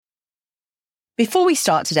Before we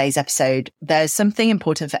start today's episode, there's something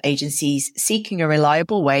important for agencies seeking a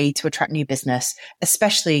reliable way to attract new business,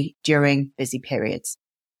 especially during busy periods.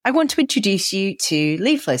 I want to introduce you to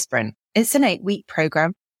Lead Flow Sprint. It's an 8-week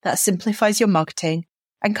program that simplifies your marketing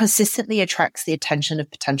and consistently attracts the attention of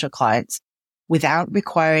potential clients without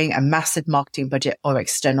requiring a massive marketing budget or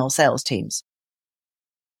external sales teams.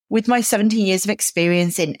 With my 17 years of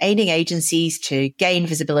experience in aiding agencies to gain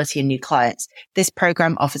visibility and new clients, this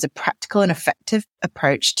program offers a practical and effective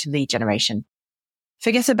approach to lead generation.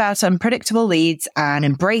 Forget about unpredictable leads and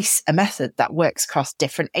embrace a method that works across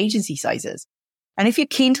different agency sizes. And if you're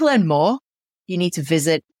keen to learn more, you need to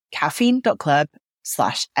visit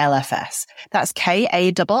caffeine.club/LFS. That's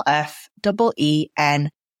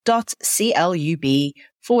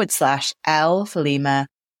KAFFEN.CLUB/L for Lima,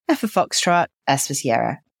 F for Foxtrot, S for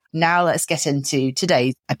Sierra. Now let's get into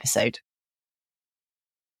today's episode.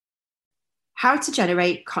 How to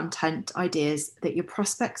generate content ideas that your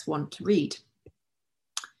prospects want to read.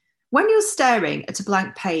 When you're staring at a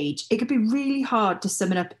blank page, it can be really hard to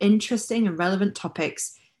summon up interesting and relevant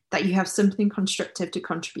topics that you have something constructive to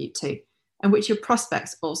contribute to and which your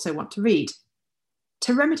prospects also want to read.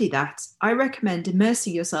 To remedy that, I recommend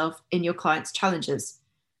immersing yourself in your clients' challenges.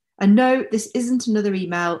 And no, this isn't another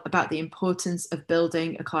email about the importance of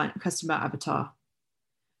building a customer avatar.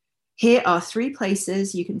 Here are 3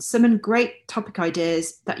 places you can summon great topic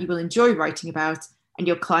ideas that you will enjoy writing about and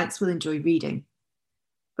your clients will enjoy reading.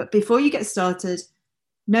 But before you get started,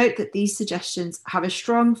 note that these suggestions have a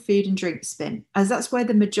strong food and drink spin, as that's where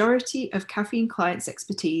the majority of Caffeine clients'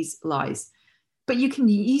 expertise lies. But you can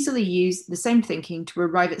easily use the same thinking to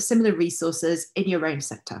arrive at similar resources in your own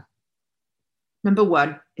sector. Number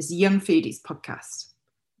 1 is the Young Foodies podcast.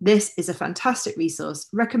 This is a fantastic resource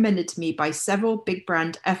recommended to me by several big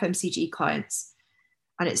brand FMCG clients,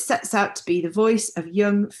 and it sets out to be the voice of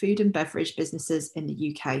young food and beverage businesses in the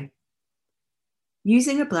UK.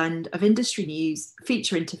 Using a blend of industry news,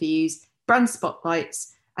 feature interviews, brand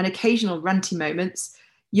spotlights, and occasional ranty moments,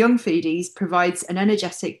 Young Foodies provides an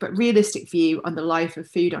energetic but realistic view on the life of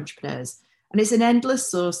food entrepreneurs, and it's an endless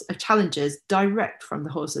source of challenges direct from the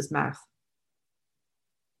horse's mouth.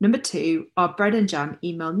 Number 2 are Bread and Jam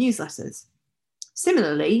email newsletters.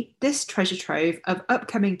 Similarly, this treasure trove of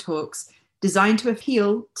upcoming talks designed to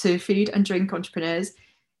appeal to food and drink entrepreneurs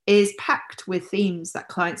is packed with themes that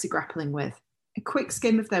clients are grappling with. A quick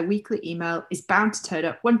skim of their weekly email is bound to turn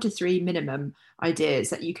up 1 to 3 minimum ideas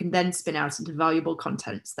that you can then spin out into valuable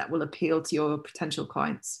contents that will appeal to your potential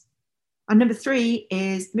clients. And number 3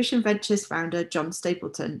 is Mission Ventures founder John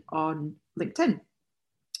Stapleton on LinkedIn.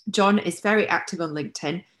 John is very active on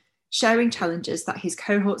LinkedIn, sharing challenges that his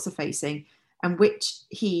cohorts are facing and which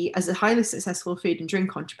he, as a highly successful food and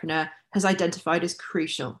drink entrepreneur, has identified as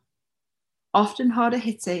crucial. Often harder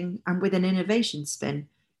hitting and with an innovation spin,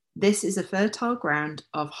 this is a fertile ground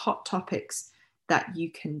of hot topics that you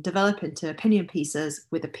can develop into opinion pieces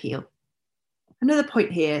with appeal. Another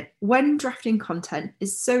point here, when drafting content,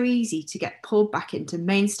 it's so easy to get pulled back into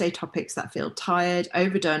mainstay topics that feel tired,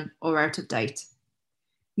 overdone, or out of date.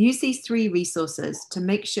 Use these 3 resources to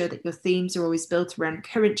make sure that your themes are always built around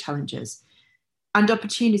current challenges and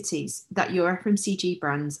opportunities that your FMCG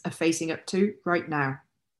brands are facing up to right now.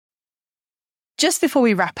 Just before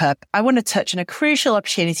we wrap up, I want to touch on a crucial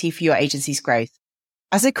opportunity for your agency's growth.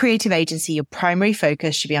 As a creative agency, your primary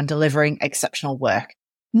focus should be on delivering exceptional work,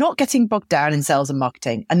 not getting bogged down in sales and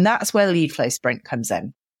marketing, and that's where Lead Flow Sprint comes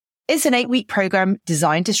in. It's an 8-week program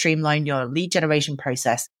designed to streamline your lead generation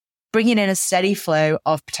process, bringing in a steady flow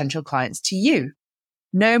of potential clients to you.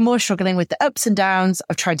 No more struggling with the ups and downs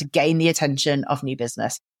of trying to gain the attention of new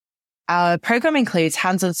business. Our program includes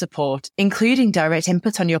hands-on support, including direct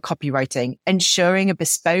input on your copywriting, ensuring a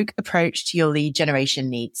bespoke approach to your lead generation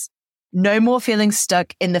needs. No more feeling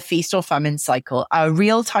stuck in the feast or famine cycle. Our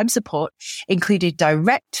real-time support, including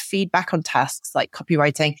direct feedback on tasks like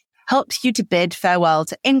copywriting, helps you to bid farewell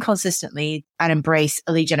to inconsistent leads and embrace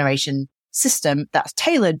a lead generation system that's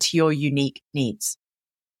tailored to your unique needs.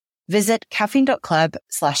 Visit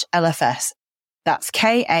caffeine.club/LFS. That's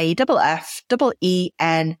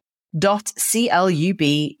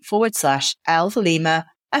KAFFEN.CLUB/L for Lima,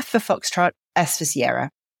 F for Foxtrot, S for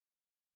Sierra.